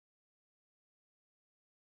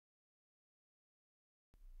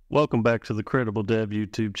Welcome back to the Credible Dev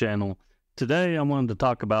YouTube channel. Today I wanted to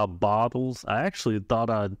talk about bottles. I actually thought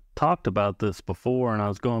I'd talked about this before, and I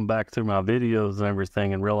was going back through my videos and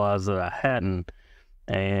everything and realized that I hadn't.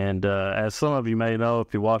 And as some of you may know,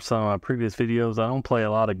 if you watch some of my previous videos, I don't play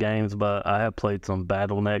a lot of games, but I have played some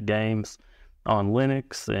Battle.net games on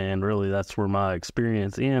Linux, and really that's where my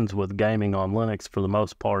experience ends with gaming on Linux for the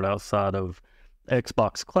most part outside of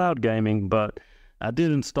Xbox Cloud Gaming. But I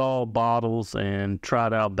did install Bottles and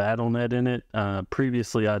tried out Battle.net in it.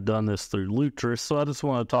 Previously, I'd done this through Lutris, so I just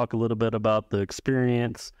want to talk a little bit about the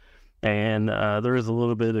experience. And there is a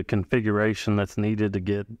little bit of configuration that's needed to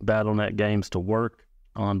get Battle.net games to work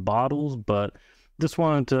on Bottles, but just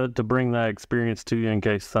wanted to bring that experience to you in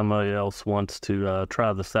case somebody else wants to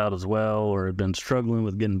try this out as well, or have been struggling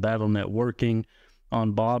with getting Battle.net working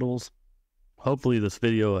on Bottles. Hopefully this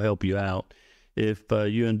video will help you out. If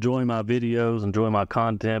you enjoy my videos, enjoy my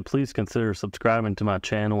content, please consider subscribing to my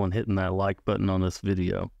channel and hitting that like button on this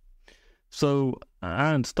video. So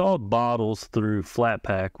I installed Bottles through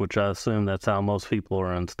Flatpak, which I assume that's how most people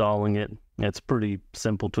are installing it. It's pretty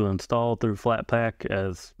simple to install through Flatpak,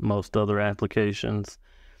 as most other applications.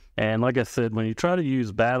 And like I said, when you try to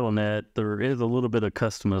use Battle.net, there is a little bit of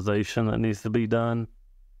customization that needs to be done.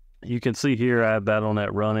 You can see here I have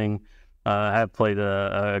Battle.net running. I have played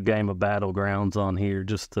a game of Battlegrounds on here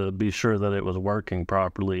just to be sure that it was working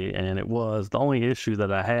properly, and it was. The only issue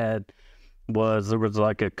that I had was there was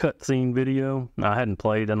like a cutscene video I hadn't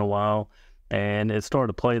played in a while, and it started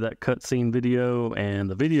to play that cutscene video, and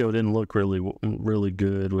the video didn't look really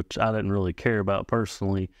good, which I didn't really care about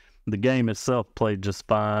personally. The game itself played just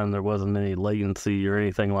fine. There wasn't any latency or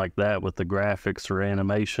anything like that with the graphics or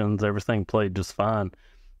animations. Everything played just fine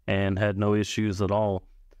and had no issues at all.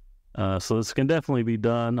 So this can definitely be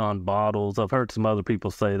done on Bottles. I've heard some other people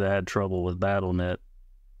say they had trouble with Battle.net.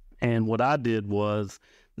 And what I did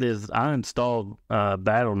is I installed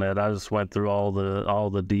Battle.net. I just went through all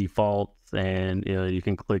the defaults, and you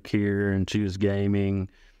can click here and choose gaming,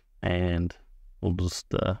 and we'll just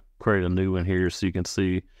create a new one here so you can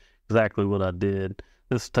see exactly what I did.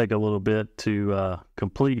 This will take a little bit to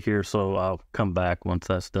complete here, so I'll come back once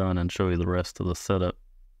that's done and show you the rest of the setup.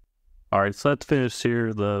 All right, so that's finished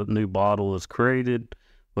here. The new bottle is created.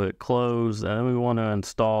 Let it close, and then we want to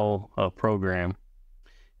install a program.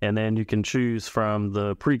 And then you can choose from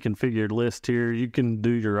the pre-configured list here. You can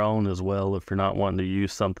do your own as well if you're not wanting to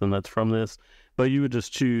use something that's from this. But you would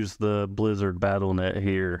just choose the Blizzard Battle.net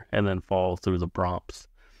here and then follow through the prompts.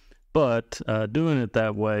 But doing it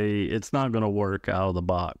that way, it's not going to work out of the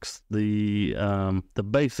box. The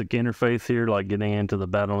basic interface here, like getting into the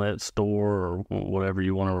Battle.net store or whatever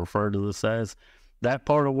you want to refer to this as, that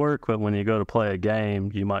part will work. But when you go to play a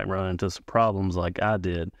game, you might run into some problems like I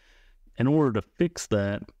did. In order to fix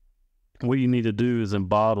that, what you need to do is in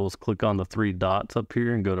Bottles, click on the three dots up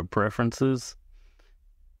here and go to Preferences.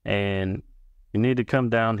 And you need to come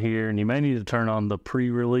down here, and you may need to turn on the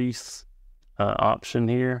pre-release option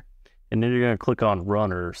here. And then you're going to click on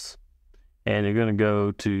Runners, and you're going to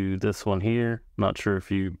go to this one here. Not sure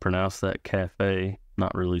if you pronounce that Cafe,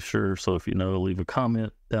 not really sure. So if you know, leave a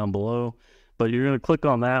comment down below. But you're going to click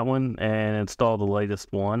on that one and install the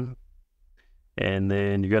latest one. And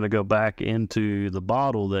then you're going to go back into the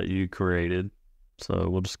bottle that you created. So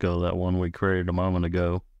we'll just go to that one we created a moment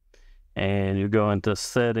ago. And you go into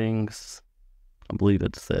Settings. I believe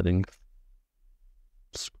it's Settings.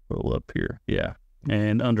 Scroll up here. Yeah.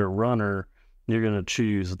 And under Runner, you're going to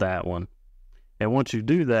choose that one. And once you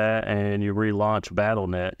do that and you relaunch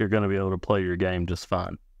Battle.net, you're going to be able to play your game just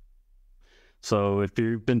fine. So if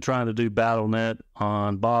you've been trying to do Battle.net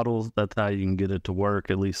on Bottles, that's how you can get it to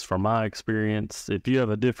work, at least from my experience. If you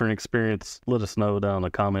have a different experience, let us know down in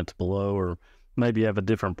the comments below, or maybe you have a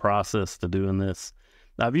different process to doing this.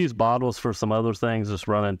 I've used Bottles for some other things, just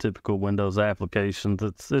running typical Windows applications.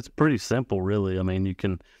 It's pretty simple, really. I mean, you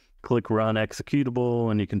can click Run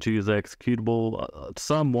Executable, and you can choose executable.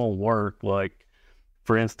 Some won't work. Like,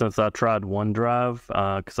 for instance, I tried OneDrive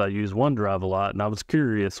because I use OneDrive a lot, and I was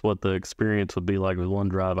curious what the experience would be like with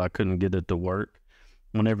OneDrive. I couldn't get it to work.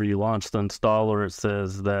 Whenever you launch the installer, it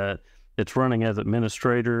says that it's running as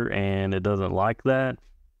administrator, and it doesn't like that.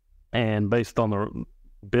 And based on the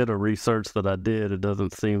bit of research that I did, it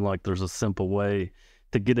doesn't seem like there's a simple way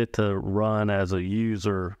to get it to run as a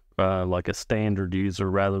user, like a standard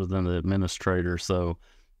user rather than the administrator. So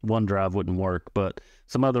OneDrive wouldn't work. But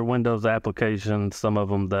some other Windows applications, some of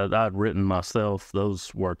them that I'd written myself,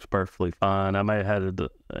 those worked perfectly fine. I may have had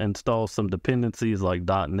to install some dependencies like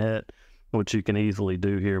 .NET, which you can easily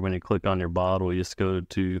do here when you click on your bottle. You just go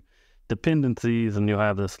to dependencies, and you'll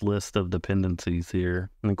have this list of dependencies here.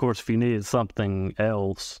 And of course, if you needed something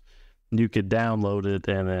else, you could download it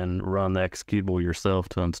and then run the executable yourself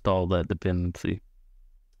to install that dependency.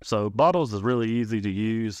 So Bottles is really easy to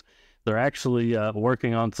use. They're actually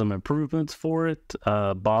working on some improvements for it.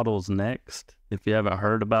 Bottles Next, if you haven't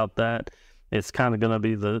heard about that, it's kind of going to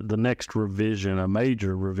be the next revision, a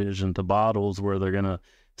major revision to Bottles, where they're going to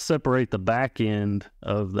separate the back end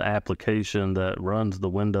of the application that runs the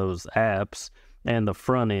Windows apps and the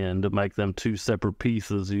front end to make them two separate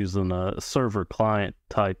pieces using a server client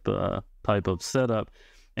type of setup.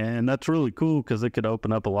 And that's really cool because it could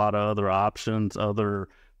open up a lot of other options. Other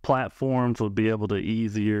platforms would be able to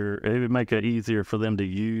it would make it easier for them to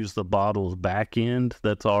use the Bottles back end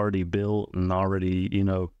that's already built and already,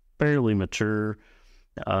 fairly mature.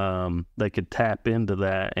 They could tap into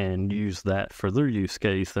that and use that for their use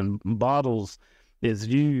case. And Bottles is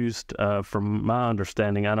used, from my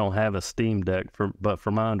understanding, I don't have a Steam Deck, but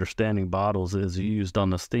from my understanding, Bottles is used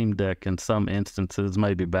on the Steam Deck in some instances,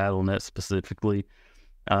 maybe Battle.net specifically.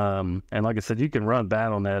 And like I said, you can run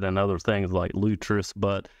Battle.net and other things like Lutris,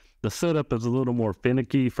 but the setup is a little more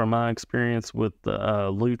finicky from my experience with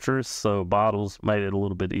Lutris, so Bottles made it a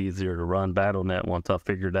little bit easier to run Battle.net once I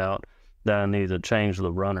figured out that I needed to change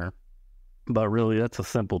the runner. But really, that's a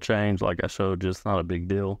simple change, like I showed you. It's not a big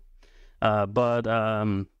deal. But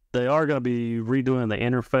they are going to be redoing the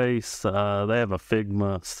interface. They have a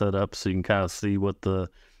Figma set up so you can kind of see what the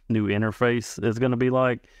new interface is going to be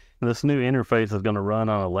like. And this new interface is going to run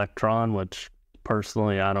on Electron, which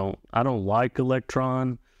personally I don't like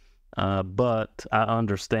Electron, but I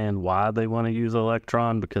understand why they want to use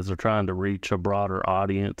Electron, because they're trying to reach a broader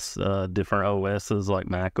audience, different OSs like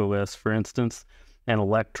Mac OS, for instance. And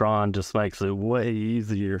Electron just makes it way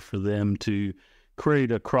easier for them to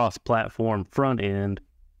create a cross-platform front end,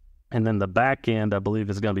 and then the back end I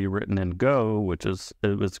believe is going to be written in Go, which is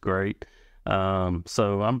great.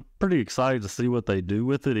 So I'm pretty excited to see what they do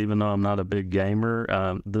with it, even though I'm not a big gamer.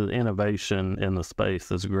 The innovation in the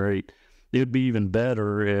space is great. It would be even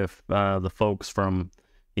better if the folks from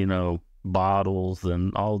Bottles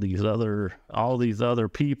and all these other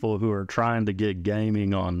people who are trying to get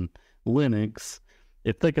gaming on Linux,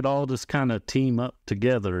 if they could all just kind of team up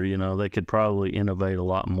together, they could probably innovate a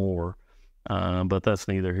lot more. But that's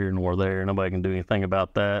neither here nor there. Nobody can do anything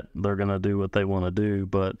about that. They're going to do what they want to do,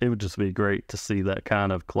 but it would just be great to see that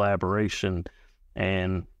kind of collaboration.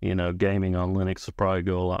 And, gaming on Linux will probably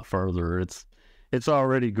go a lot further. It's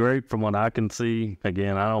already great from what I can see.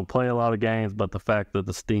 Again, I don't play a lot of games, but the fact that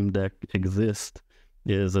the Steam Deck exists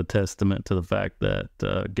is a testament to the fact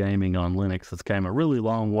that gaming on Linux has come a really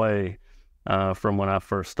long way from when I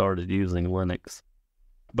first started using Linux.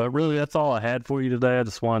 But really, that's all I had for you today. I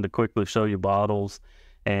just wanted to quickly show you Bottles.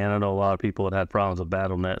 And I know a lot of people had problems with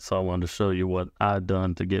Battle.net, so I wanted to show you what I've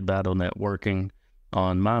done to get Battle.net working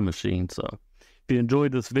on my machine. So if you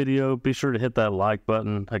enjoyed this video, be sure to hit that like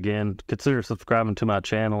button. Again, consider subscribing to my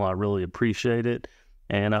channel. I really appreciate it.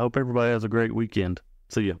 And I hope everybody has a great weekend.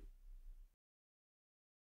 See ya.